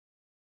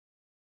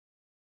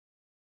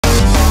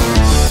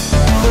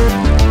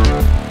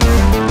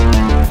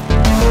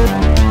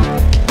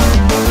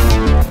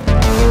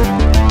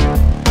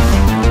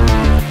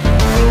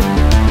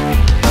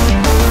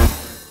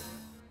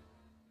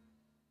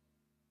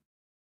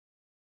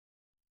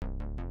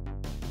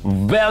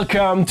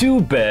Welcome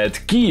to Bad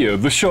Gear,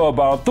 the show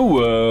about the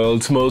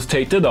world's most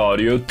hated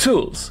audio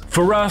tools.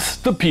 For us,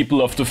 the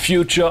people of the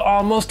future,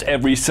 almost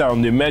every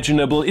sound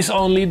imaginable is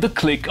only the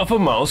click of a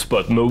mouse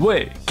button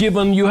away.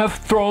 Given you have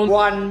thrown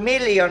 $1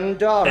 million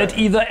at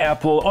either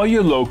Apple or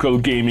your local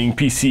gaming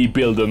PC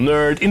builder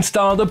nerd,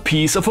 installed a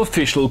piece of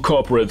official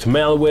corporate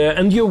malware,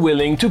 and you're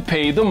willing to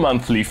pay the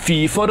monthly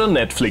fee for the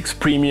Netflix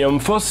Premium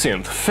for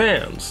synth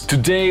fans.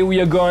 Today we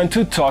are going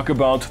to talk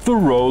about the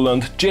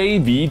Roland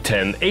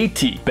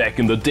JV-1080. Back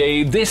in the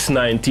day, this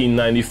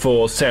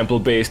 1994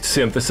 sample-based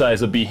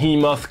synthesizer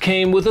behemoth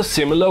came with a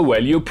similar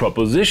value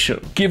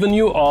proposition, giving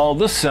you all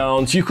the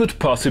sounds you could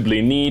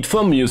possibly need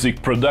for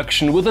music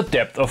production with a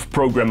depth of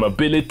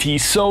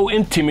programmability so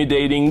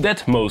intimidating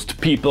that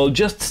most people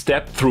just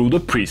step through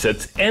the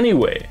presets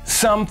anyway.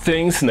 Some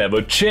things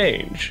never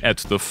change. At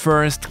the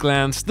first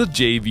glance, the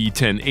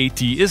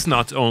JV-1080 is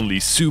not only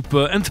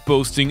super and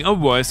boasting a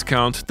voice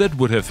count that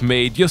would have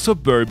made your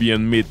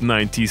suburban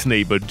mid-90s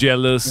neighbor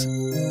jealous,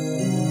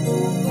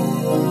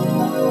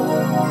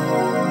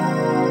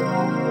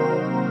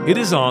 it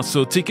is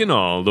also ticking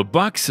all the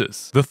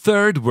boxes. The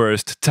third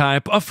worst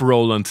type of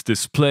Roland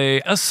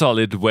display, a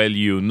solid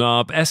value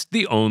knob as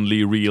the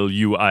only real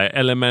UI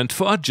element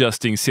for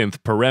adjusting synth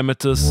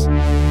parameters.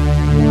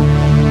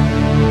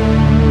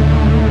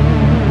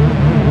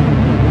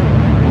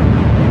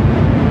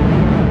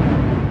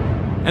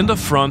 And a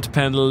front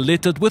panel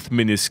littered with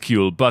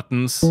minuscule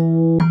buttons,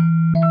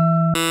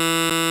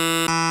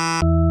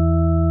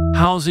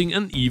 housing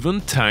an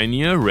even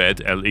tinier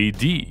red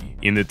LED.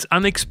 In its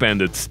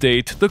unexpanded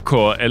state, the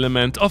core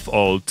element of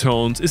all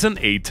tones is an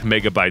 8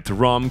 MB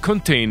ROM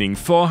containing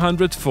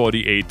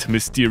 448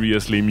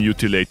 mysteriously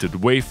mutilated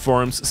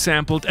waveforms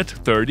sampled at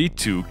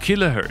 32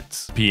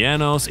 kHz.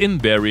 Pianos in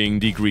varying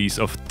degrees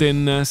of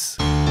thinness,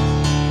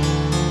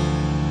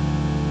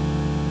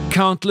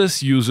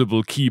 countless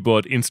usable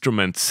keyboard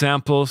instrument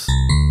samples,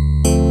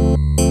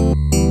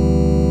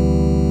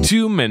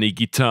 too many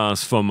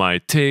guitars for my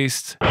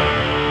taste,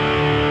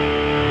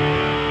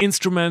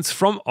 instruments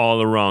from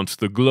all around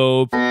the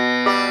globe,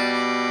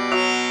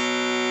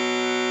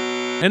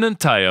 an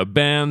entire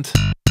band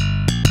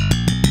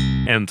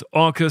and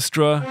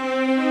orchestra,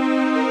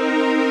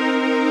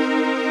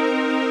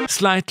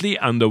 slightly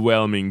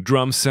underwhelming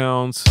drum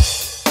sounds,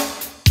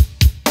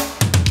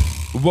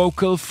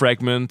 vocal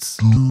fragments,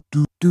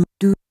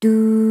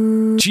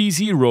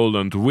 cheesy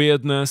Roland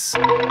weirdness,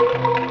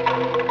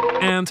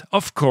 and,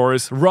 of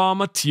course, raw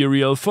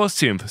material for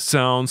synth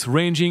sounds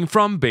ranging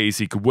from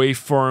basic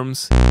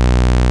waveforms,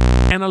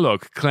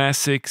 analog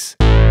classics,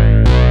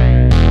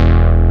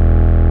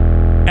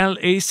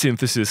 LA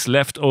synthesis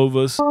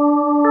leftovers,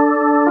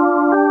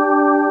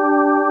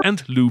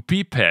 and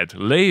loopy pad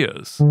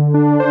layers.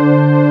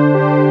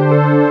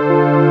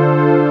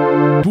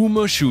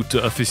 Boomer shooter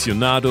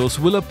aficionados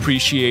will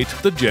appreciate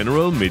the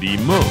general Midi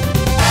mode.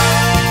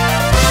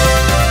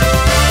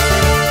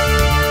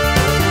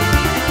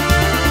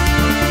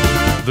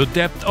 The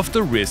depth of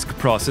the RISC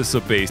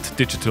processor-based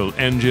digital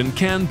engine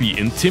can be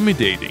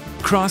intimidating.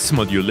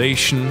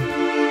 Cross-modulation,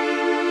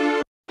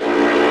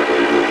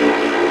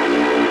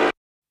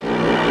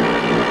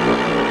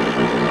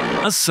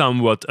 a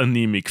somewhat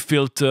anemic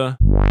filter,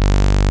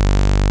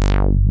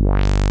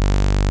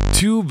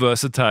 two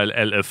versatile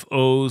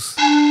LFOs,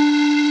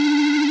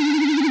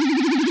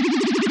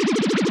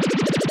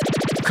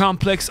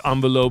 complex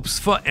envelopes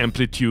for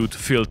amplitude,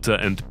 filter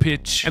and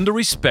pitch, and a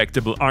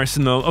respectable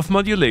arsenal of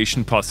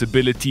modulation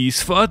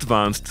possibilities for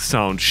advanced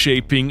sound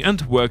shaping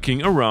and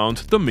working around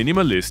the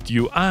minimalist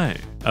UI.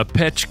 A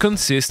patch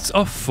consists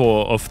of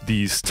 4 of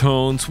these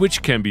tones,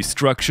 which can be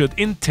structured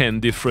in 10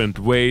 different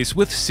ways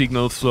with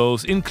signal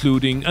flows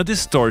including a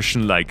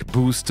distortion-like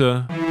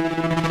booster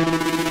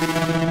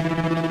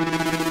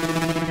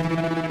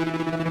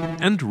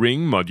and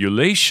ring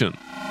modulation.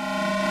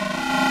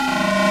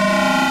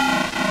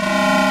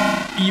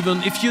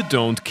 Even if you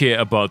don't care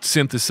about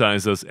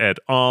synthesizers at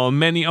all,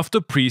 many of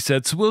the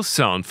presets will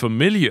sound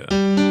familiar.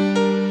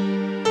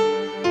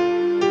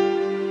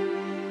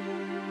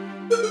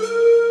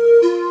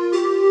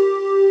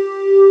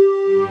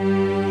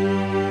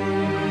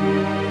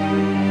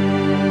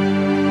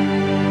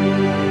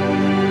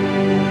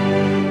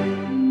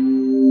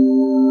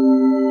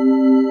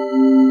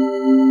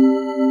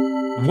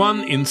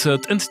 One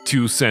insert and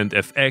 2 send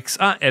FX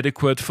are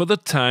adequate for the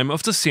time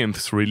of the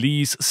synth's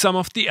release. Some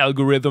of the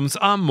algorithms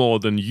are more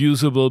than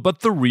usable, but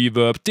the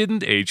reverb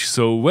didn't age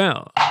so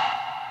well.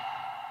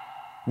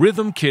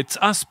 Rhythm kits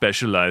are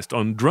specialized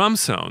on drum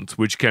sounds,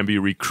 which can be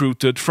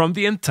recruited from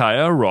the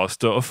entire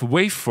roster of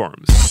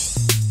waveforms.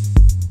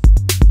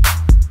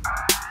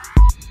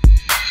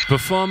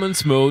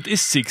 Performance mode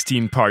is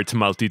 16-part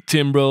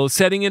multi-timbral,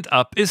 setting it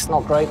up is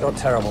not great, not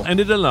terrible.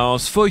 And it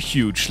allows for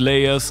huge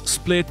layers,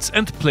 splits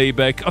and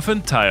playback of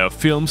entire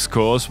film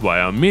scores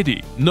via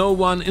Midi. No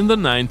one in the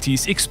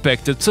 90s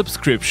expected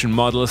subscription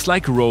models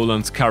like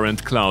Roland's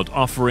current cloud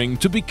offering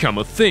to become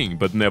a thing,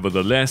 but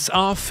nevertheless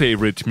our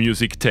favorite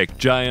music tech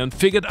giant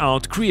figured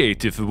out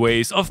creative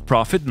ways of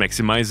profit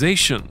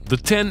maximization. The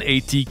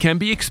 1080 can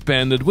be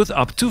expanded with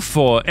up to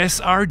 4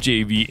 SR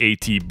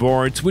JV-1080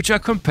 boards, which are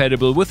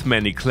compatible with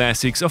many classics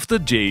of the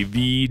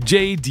JV,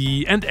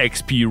 JD and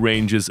XP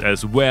ranges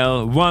as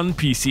well, one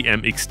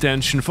PCM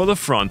extension for the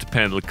front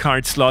panel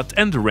card slot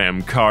and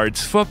RAM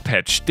cards for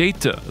patch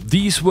data.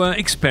 These were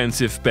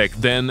expensive back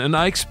then and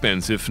are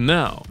expensive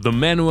now. The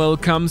manual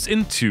comes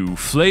in 2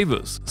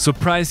 flavors.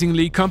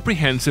 Surprisingly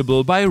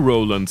comprehensible by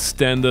Roland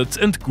standards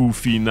and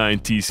goofy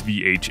 90s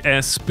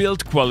VHS,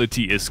 build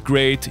quality is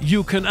great,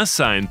 you can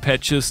assign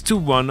patches to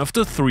one of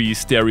the 3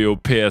 stereo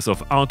pairs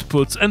of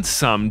outputs and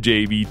some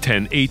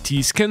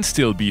JV-1080s can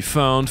still be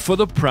found for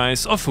the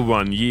price of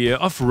 1 year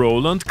of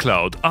Roland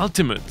Cloud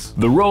Ultimate.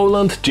 The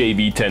Roland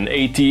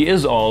JV-1080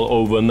 is all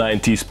over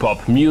 90s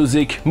pop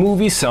music,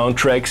 movie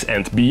soundtracks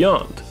and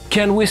beyond.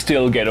 Can we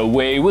still get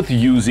away with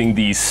using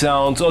these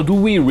sounds, or do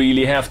we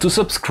really have to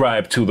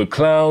subscribe to the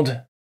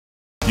cloud?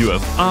 You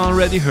have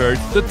already heard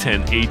the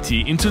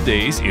 1080 in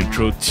today's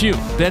intro tune.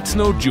 That's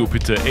no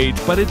Jupiter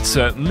 8, but it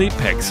certainly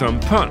packs some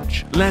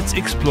punch. Let's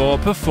explore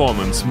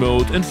performance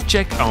mode and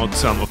check out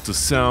some of the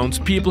sounds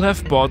people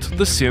have bought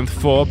the synth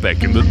for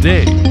back in the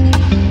day.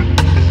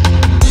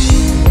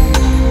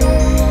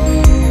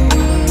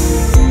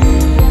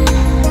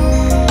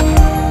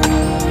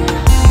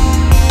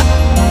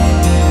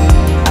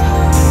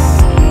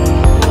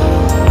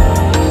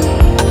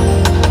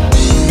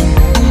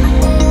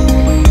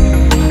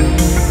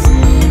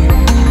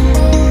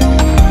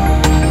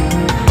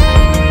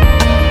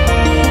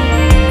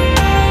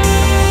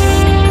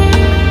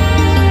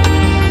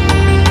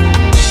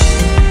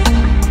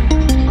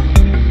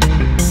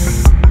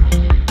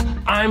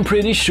 I'm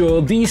pretty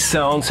sure these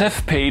sounds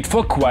have paid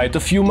for quite a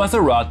few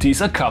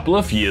Maseratis a couple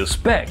of years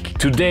back.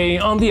 Today,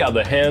 on the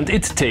other hand,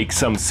 it takes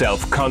some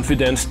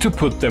self-confidence to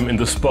put them in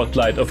the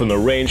spotlight of an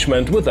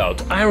arrangement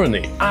without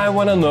irony. I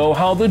wanna know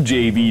how the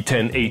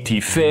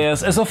JV-1080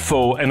 fares as a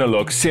faux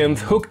analog synth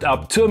hooked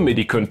up to a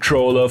MIDI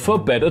controller for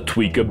better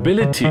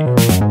tweakability.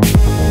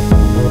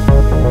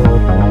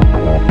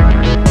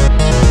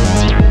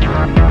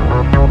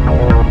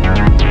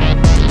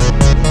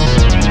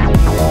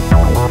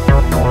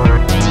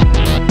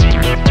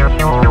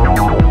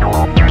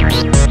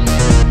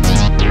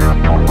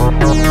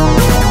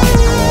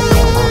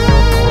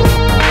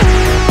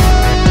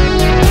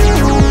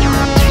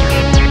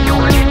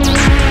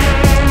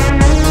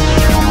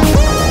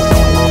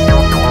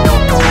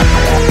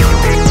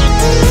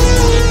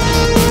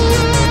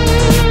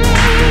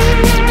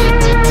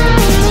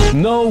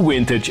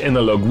 Vintage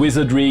analog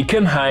wizardry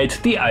can hide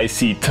the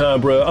icy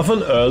timbre of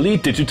an early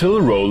digital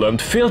Roland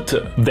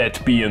filter.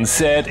 That being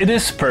said, it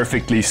is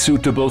perfectly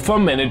suitable for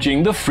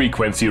managing the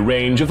frequency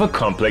range of a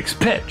complex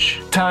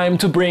pitch. Time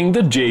to bring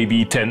the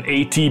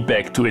JV-1080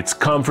 back to its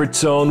comfort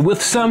zone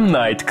with some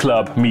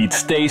nightclub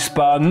meets day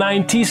spa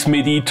 90s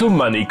MIDI to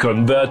money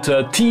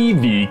converter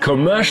TV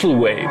commercial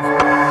wave.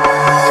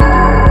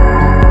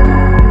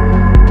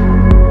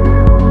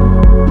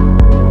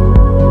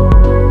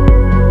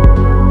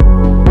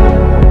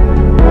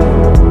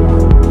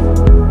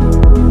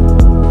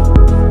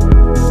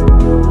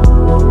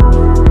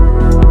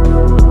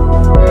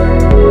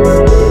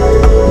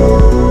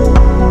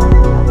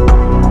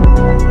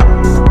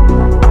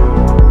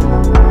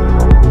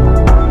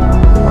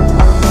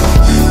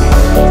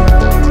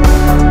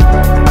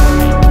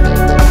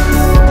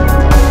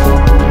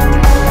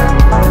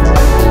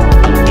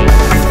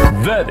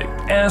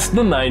 As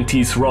the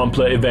 90s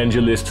Rompler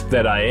evangelist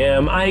that I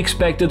am, I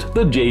expected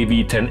the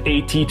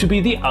JV-1080 to be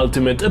the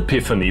ultimate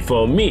epiphany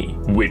for me,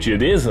 which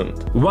it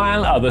isn't.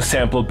 While other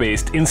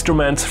sample-based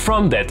instruments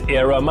from that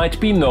era might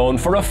be known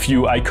for a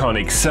few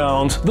iconic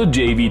sounds, the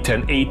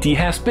JV-1080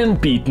 has been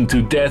beaten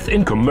to death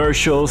in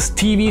commercials,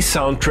 TV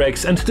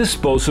soundtracks and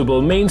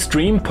disposable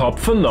mainstream pop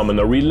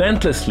phenomena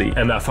relentlessly,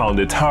 and I found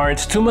it hard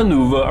to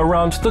maneuver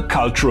around the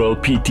cultural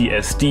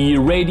PTSD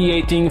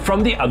radiating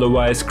from the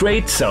otherwise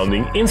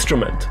great-sounding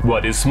instrument.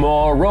 What is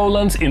more,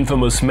 Roland's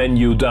infamous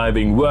menu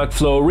diving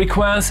workflow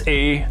requires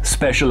A.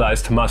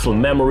 specialized muscle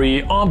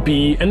memory, or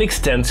B. an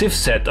extensive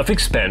set of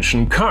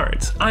expansion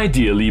cards,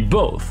 ideally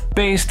both.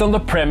 Based on the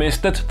premise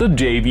that the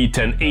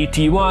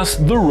JV-1080 was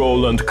the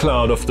Roland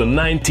cloud of the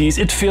 90s,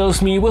 it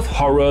fills me with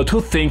horror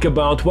to think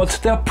about what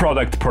their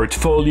product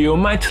portfolio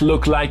might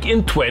look like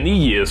in 20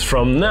 years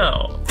from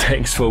now.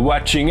 Thanks for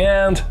watching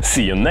and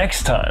see you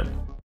next time!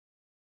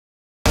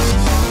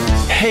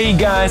 Hey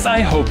guys, I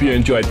hope you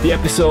enjoyed the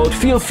episode.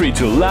 Feel free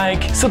to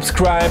like,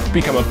 subscribe,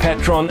 become a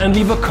patron and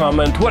leave a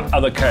comment what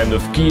other kind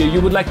of gear you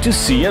would like to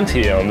see and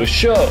hear on the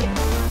show.